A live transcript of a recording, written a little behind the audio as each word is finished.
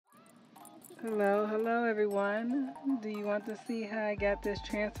Hello everyone. Do you want to see how I got this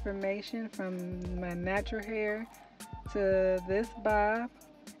transformation from my natural hair to this bob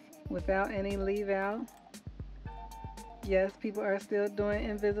without any leave out? Yes, people are still doing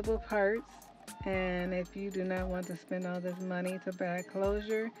invisible parts, and if you do not want to spend all this money to buy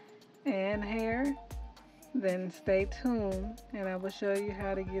closure and hair, then stay tuned and I will show you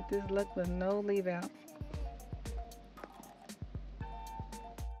how to get this look with no leave out.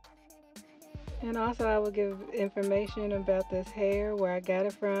 And also I will give information about this hair, where I got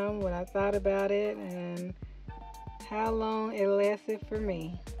it from, what I thought about it, and how long it lasted for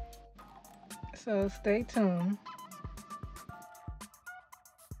me. So stay tuned.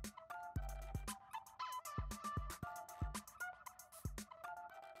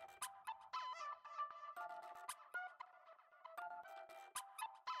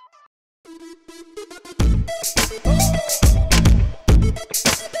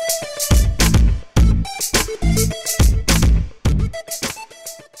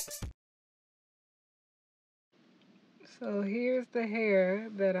 So here's the hair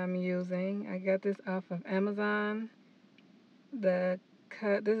that I'm using. I got this off of Amazon. This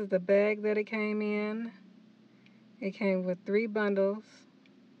is the bag that it came in. It came with 3 bundles,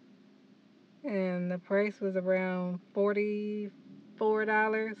 and the price was around $44,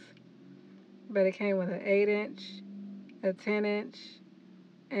 but it came with an 8-inch, a 10-inch,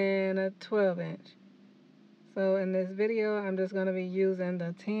 and a 12-inch. So in this video, I'm just going to be using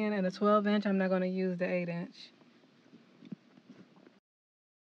the 10 and the 12-inch. I'm not going to use the 8-inch.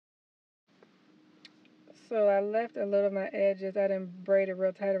 So I left a little of my edges. I didn't braid it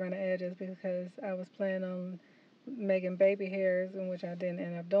real tight around the edges because I was planning on making baby hairs, in which I didn't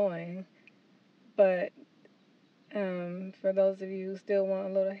end up doing. But for those of you who still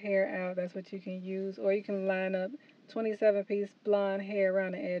want a little hair out, that's what you can use. Or you can line up 27-piece blonde hair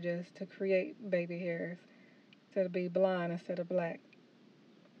around the edges to create baby hairs. To be blonde instead of black.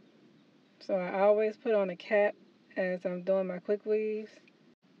 So I always put on a cap as I'm doing my quick weaves.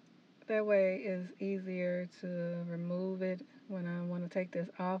 That way it's easier to remove it when I want to take this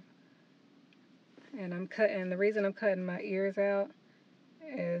off. And the reason I'm cutting my ears out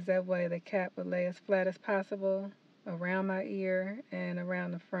is that way the cap would lay as flat as possible around my ear and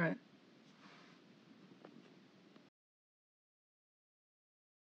around the front.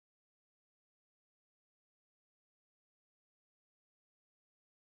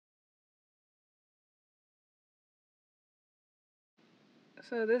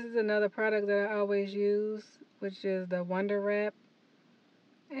 So this is another product that I always use, which is the Wonder Wrap.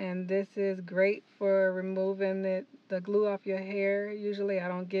 And this is great for removing the glue off your hair. Usually I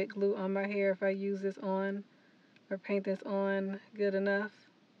don't get glue on my hair if I use this on or paint this on good enough.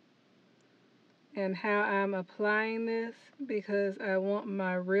 And how I'm applying this, because I want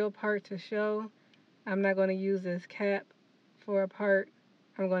my real part to show, I'm not going to use this cap for a part.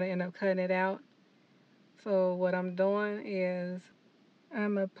 I'm going to end up cutting it out. So what I'm doing is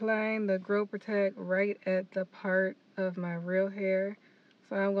I'm applying the Grow Protect right at the part of my real hair.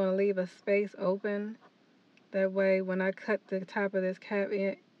 So I'm going to leave a space open. That way when I cut the top of this cap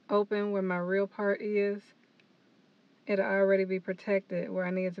open where my real part is, it'll already be protected where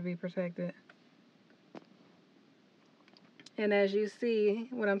I need it to be protected. And as you see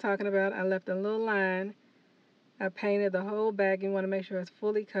what I'm talking about, I left a little line. I painted the whole back. You want to make sure it's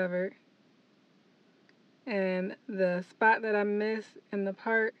fully covered. And the spot that I missed in the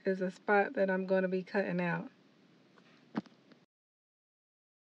part is a spot that I'm going to be cutting out.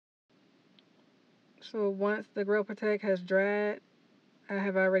 So once the Grow Protect has dried, I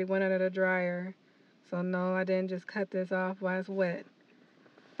have already went under the dryer. So no, I didn't just cut this off while it's wet.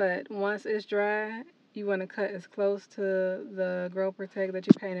 But once it's dry, you want to cut as close to the Grow Protect that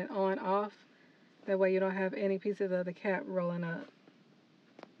you painted on off. That way you don't have any pieces of the cap rolling up.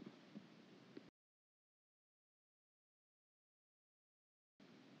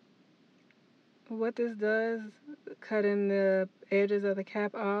 What this does, cutting the edges of the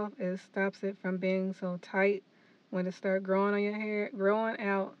cap off, is stops it from being so tight when it starts growing on your hair, growing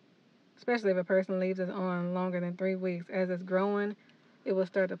out, especially if a person leaves it on longer than 3 weeks. As it's growing, it will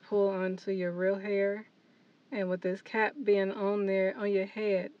start to pull onto your real hair. And with this cap being on there on your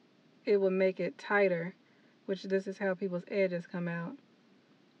head, it will make it tighter, which this is how people's edges come out.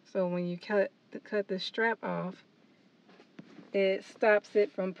 So when you cut the strap off, it stops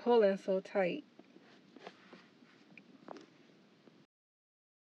it from pulling so tight.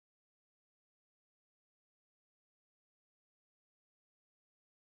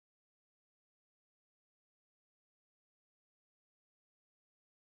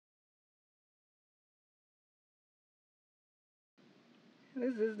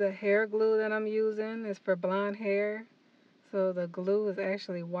 This is the hair glue that I'm using. It's for blonde hair. So the glue is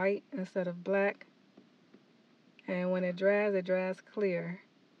actually white instead of black. And when it dries clear.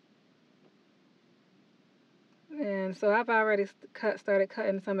 And so I've already started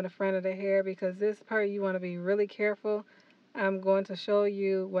cutting some of the front of the hair because this part you want to be really careful. I'm going to show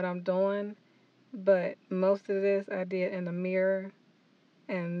you what I'm doing, but most of this I did in the mirror.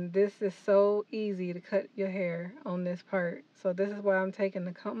 And this is so easy to cut your hair on this part. So this is why I'm taking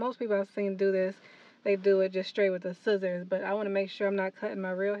the most people I've seen do this, they do it just straight with the scissors. But I want to make sure I'm not cutting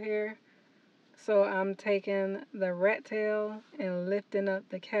my real hair. So I'm taking the rat tail and lifting up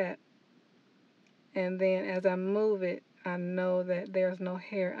the cap. And then as I move it, I know that there's no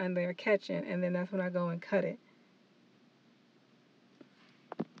hair under there catching. And then that's when I go and cut it.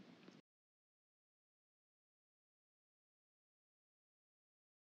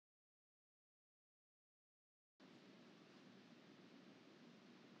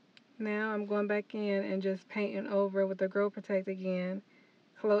 Now I'm going back in and just painting over with the Grow Protect again,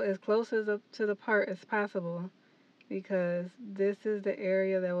 as close as up to the part as possible, because this is the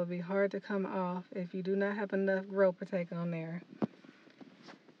area that will be hard to come off if you do not have enough Grow Protect on there.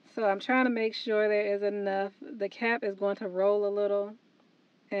 So I'm trying to make sure there is enough. The cap is going to roll a little,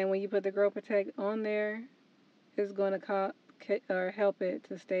 and when you put the Grow Protect on there, it's going to help it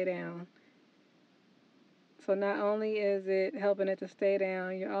to stay down. So not only is it helping it to stay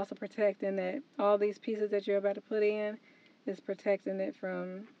down, you're also protecting that all these pieces that you're about to put in is protecting it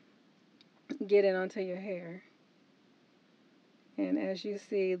from getting onto your hair. And as you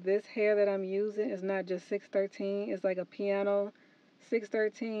see, this hair that I'm using is not just 613, it's like a piano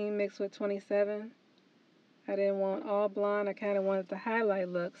 613 mixed with 27. I didn't want all blonde, I kind of wanted the highlight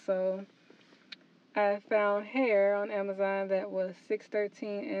look, so I found hair on Amazon that was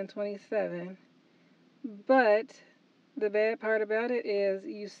 613 and 27. But the bad part about it is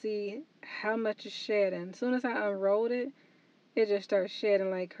you see how much is shedding. As soon as I unrolled it, it just starts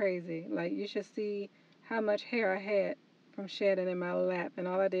shedding like crazy. Like you should see how much hair I had from shedding in my lap, and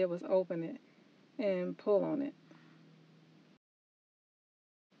all I did was open it and pull on it.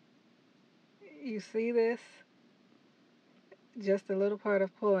 You see this? Just a little part of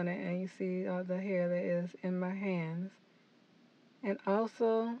pulling it, and you see all the hair that is in my hands. And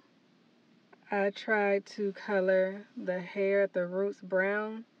also, I tried to color the hair at the roots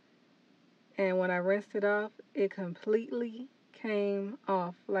brown, and when I rinsed it off, it completely came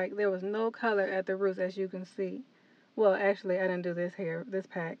off. Like there was no color at the roots, as you can see. Well, actually, I didn't do this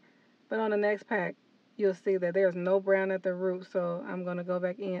pack, but on the next pack, you'll see that there's no brown at the root, so I'm going to go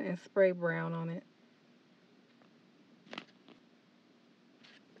back in and spray brown on it.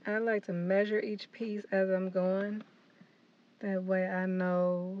 I like to measure each piece as I'm going. That way I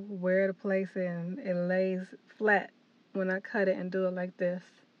know where to place it and it lays flat when I cut it and do it like this.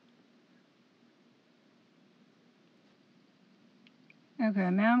 Okay,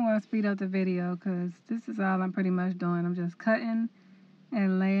 now I'm going to speed up the video because this is all I'm pretty much doing. I'm just cutting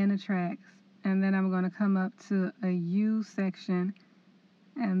and laying the tracks. And then I'm going to come up to a U section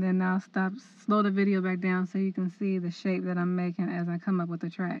and then I'll slow the video back down so you can see the shape that I'm making as I come up with the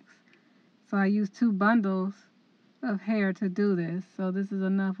tracks. So I use 2 bundles of hair to do this. So this is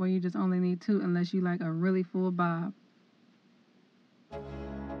enough where you just only need 2 unless you like a really full bob.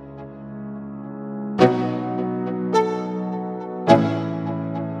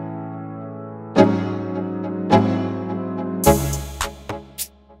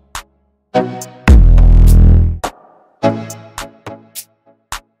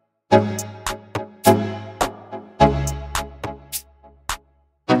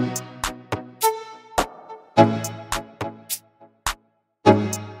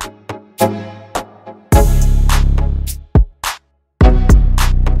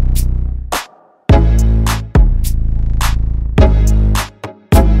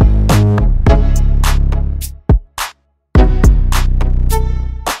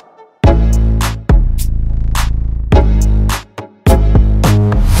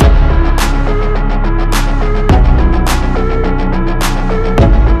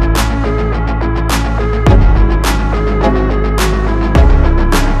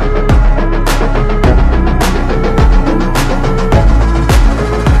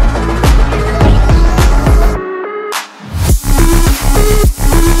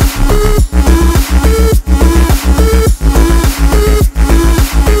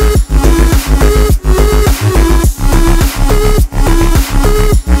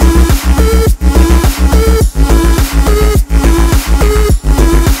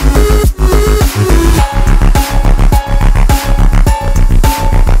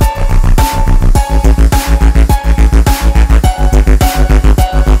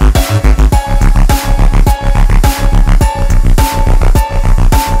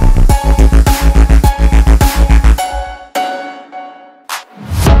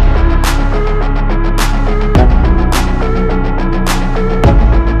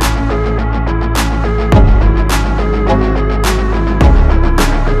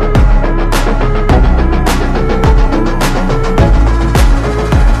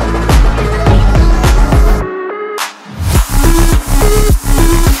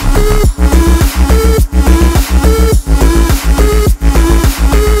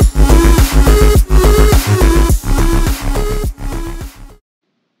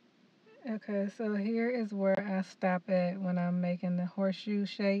 stop at when I'm making the horseshoe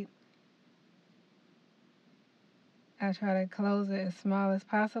shape. I try to close it as small as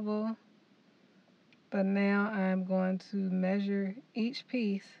possible, but now I'm going to measure each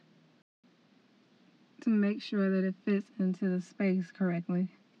piece to make sure that it fits into the space correctly.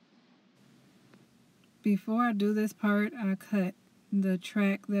 Before I do this part, I cut the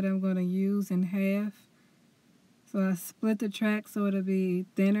track that I'm going to use in half. So I split the track so it'll be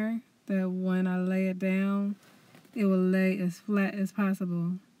thinner, that when I lay it down, it will lay as flat as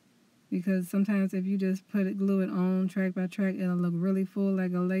possible. Because sometimes if you just glue it on track by track, it'll look really full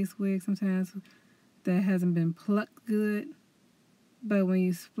like a lace wig sometimes that hasn't been plucked good. But when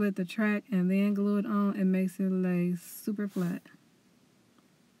you split the track and then glue it on, it makes it lay super flat.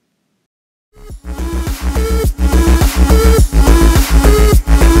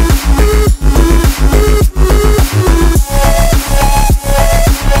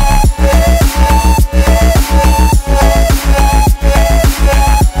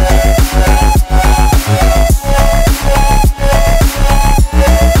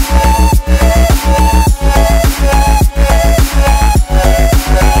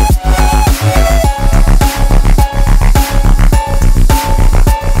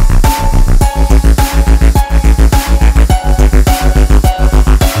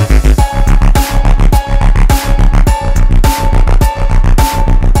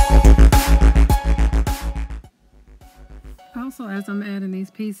 Also, as I'm adding these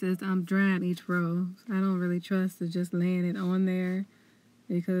pieces, I'm drying each row. I don't really trust to just laying it on there,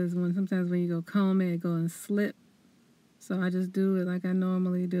 because sometimes when you go comb it, it go and slip. So I just do it like I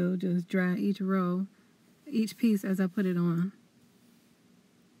normally do, just dry each row, each piece as I put it on.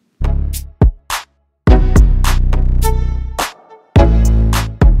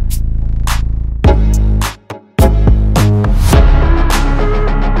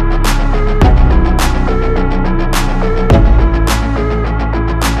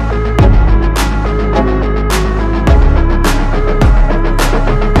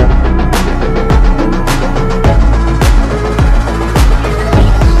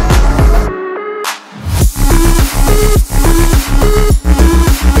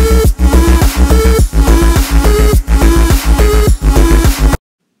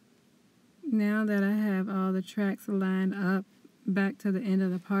 Now that I have all the tracks lined up back to the end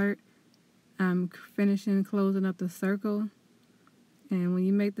of the part, I'm finishing closing up the circle. And when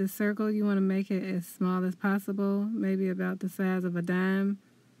you make this circle, you want to make it as small as possible, maybe about the size of a dime,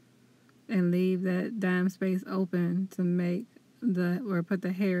 and leave that dime space open to make or put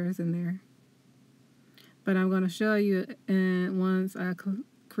the hairs in there. But I'm going to show you, and once I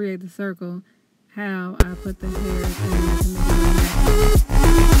create the circle, how I put the hairs in there to make it natural.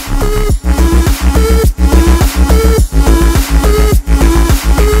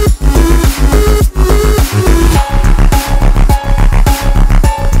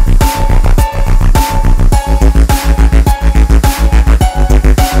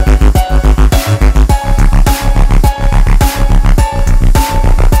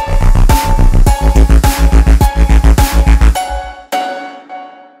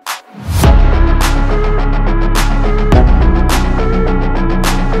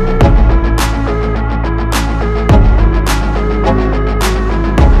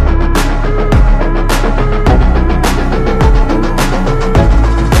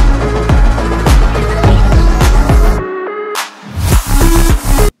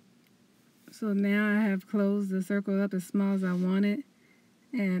 So now I have closed the circle up as small as I want it,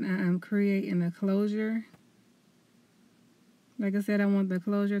 and I'm creating a closure. Like I said, I want the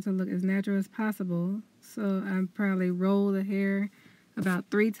closure to look as natural as possible, so I probably roll the hair about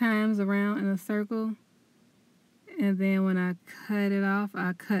 3 times around in a circle, and then when I cut it off,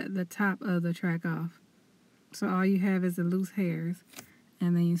 I cut the top of the track off. So all you have is the loose hairs,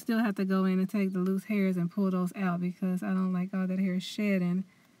 and then you still have to go in and take the loose hairs and pull those out, because I don't like all that hair shedding.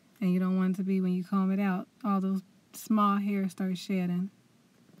 And you don't want it to be, when you comb it out, all those small hairs start shedding.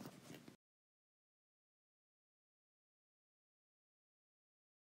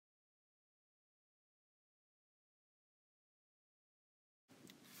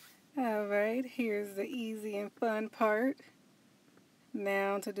 Alright, here's the easy and fun part.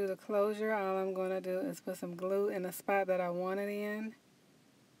 Now to do the closure, all I'm going to do is put some glue in the spot that I want it in.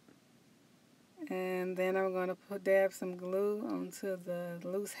 And then I'm going to dab some glue onto the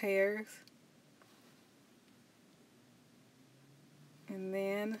loose hairs. And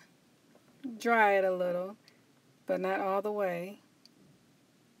then dry it a little, but not all the way.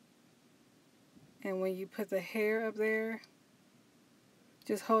 And when you put the hair up there,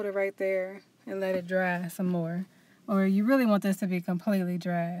 just hold it right there and let it dry some more. Or you really want this to be completely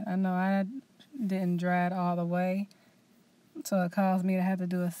dry. I know I didn't dry it all the way, so it caused me to have to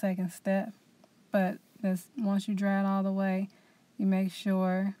do a second step. But once you dry it all the way, you make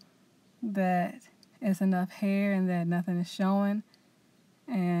sure that it's enough hair and that nothing is showing.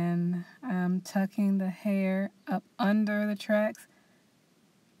 And I'm tucking the hair up under the tracks,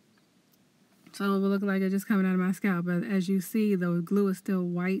 so it will look like it's just coming out of my scalp. But as you see, the glue is still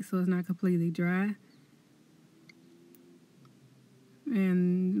white, so it's not completely dry.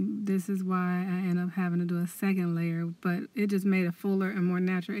 And this is why I end up having to do a second layer, but it just made it fuller and more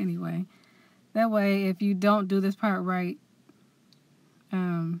natural anyway. That way, if you don't do this part right,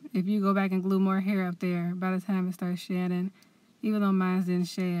 if you go back and glue more hair up there, by the time it starts shedding, even though mine didn't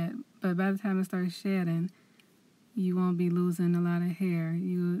shed, but by the time it starts shedding, you won't be losing a lot of hair.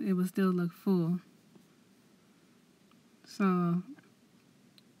 It will still look full. So,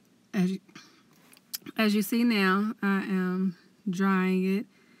 as you see now, I am drying it,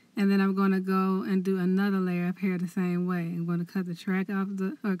 and then I'm going to go and do another layer of hair the same way. I'm going to cut the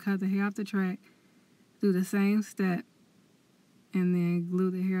hair off the track, do the same step, and then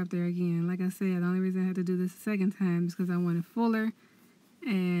glue the hair up there again. Like I said, the only reason I had to do this a second time is because I wanted fuller,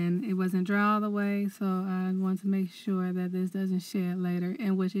 and it wasn't dry all the way, so I want to make sure that this doesn't shed later,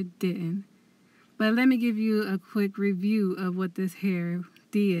 and which it didn't. But let me give you a quick review of what this hair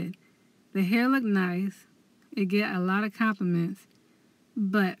did. The hair looked nice. It get a lot of compliments,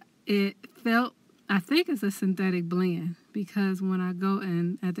 but it felt, I think it's a synthetic blend, because when I go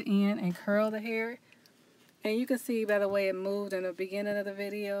in at the end and curl the hair, and you can see by the way it moved in the beginning of the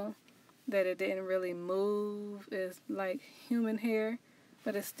video that it didn't really move. It's like human hair,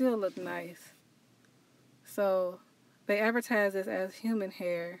 but it still looked nice. So they advertised this as human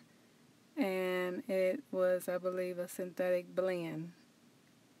hair, and it was, I believe, a synthetic blend.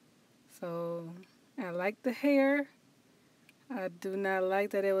 So I like the hair. I do not like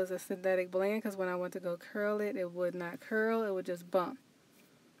that it was a synthetic blend, because when I went to go curl it, it would not curl, it would just bump.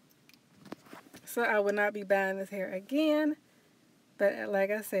 So I would not be buying this hair again. But like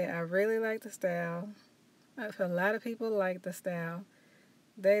I said, I really like the style. A lot of people like the style.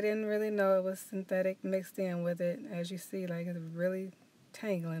 They didn't really know it was synthetic mixed in with it. As you see, like, it's really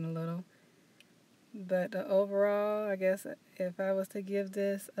tangling a little. But overall, I guess if I was to give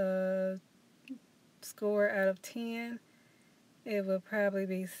this a score out of 10, it would probably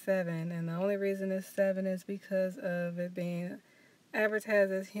be 7. And the only reason it's 7 is because of it being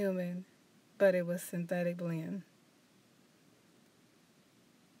advertised as human, but it was synthetic blend.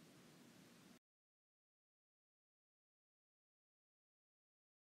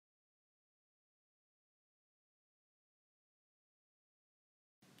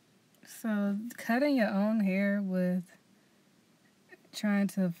 So cutting your own hair with trying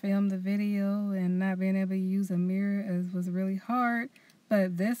to film the video and not being able to use a mirror was really hard.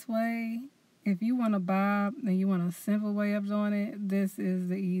 But this way, if you want to bob and you want a simple way of doing it, this is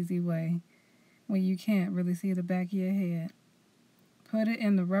the easy way when you can't really see the back of your head. Put it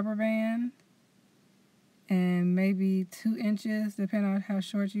in the rubber band, and maybe 2 inches, depending on how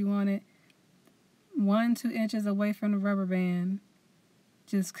short you want it, 1-2 inches away from the rubber band.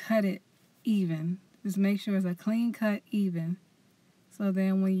 Just cut it even. Just make sure it's a clean cut, even. So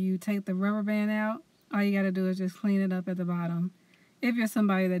then when you take the rubber band out, all you got to do is just clean it up at the bottom, if you're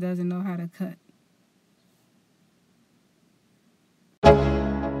somebody that doesn't know how to cut.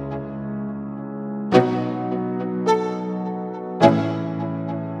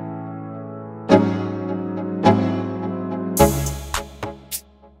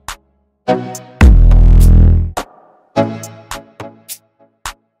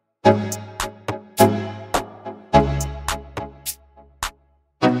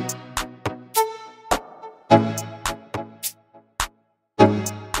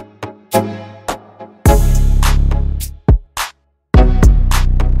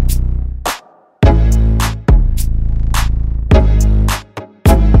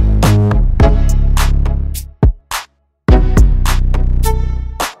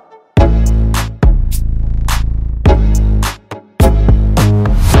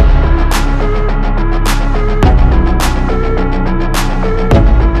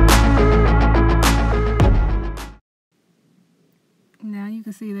 Now you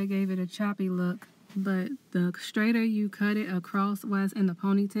can see they gave it a choppy look, but the straighter you cut it across-wise in the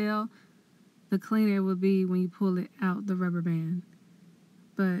ponytail, the cleaner it will be when you pull it out the rubber band.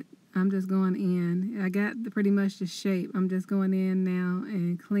 But I'm just going in. I got pretty much the shape. I'm just going in now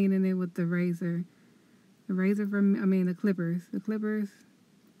and cleaning it with the razor. The razor the clippers. The clippers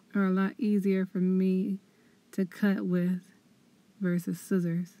are a lot easier for me to cut with versus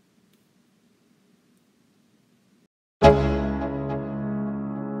scissors.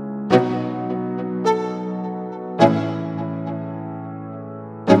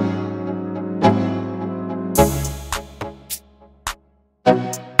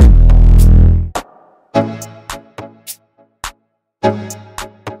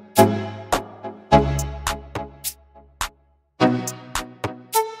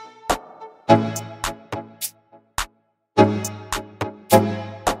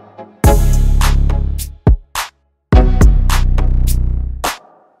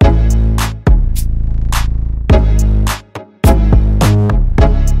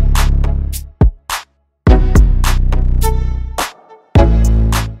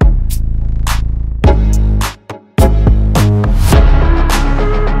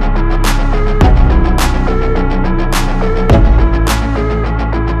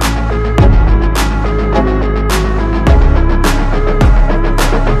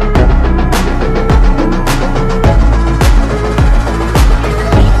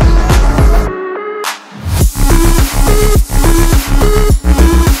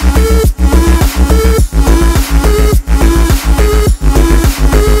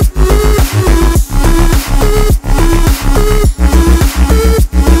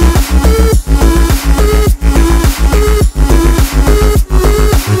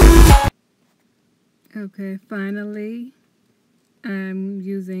 Okay, finally, I'm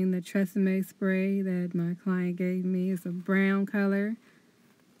using the Tresemme spray that my client gave me. It's a brown color.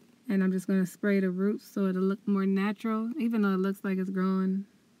 And I'm just going to spray the roots so it'll look more natural. Even though it looks like it's growing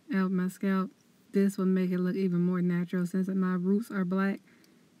out my scalp, this will make it look even more natural since my roots are black.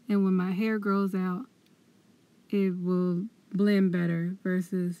 And when my hair grows out, it will blend better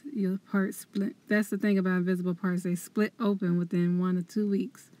versus your parts split. That's the thing about invisible parts. They split open within 1 or 2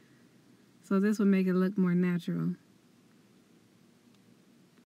 weeks. So this will make it look more natural.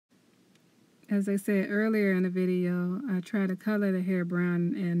 As I said earlier in the video, I tried to color the hair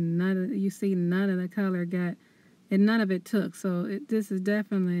brown and none of the color got, and none of it took. So this is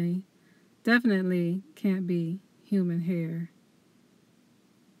definitely can't be human hair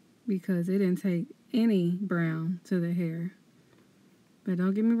because it didn't take any brown to the hair. But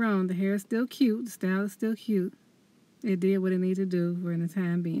don't get me wrong, the hair is still cute, the style is still cute. It did what it needed to do for the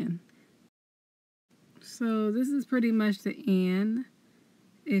time being. So this is pretty much the end.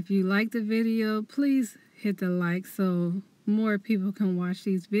 If you like the video, please hit the like so more people can watch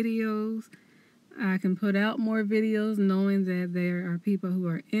these videos. I can put out more videos knowing that there are people who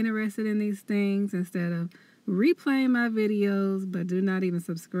are interested in these things instead of replaying my videos but do not even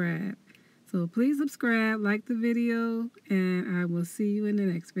subscribe. So please subscribe, like the video, and I will see you in the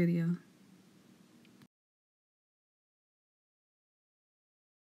next video.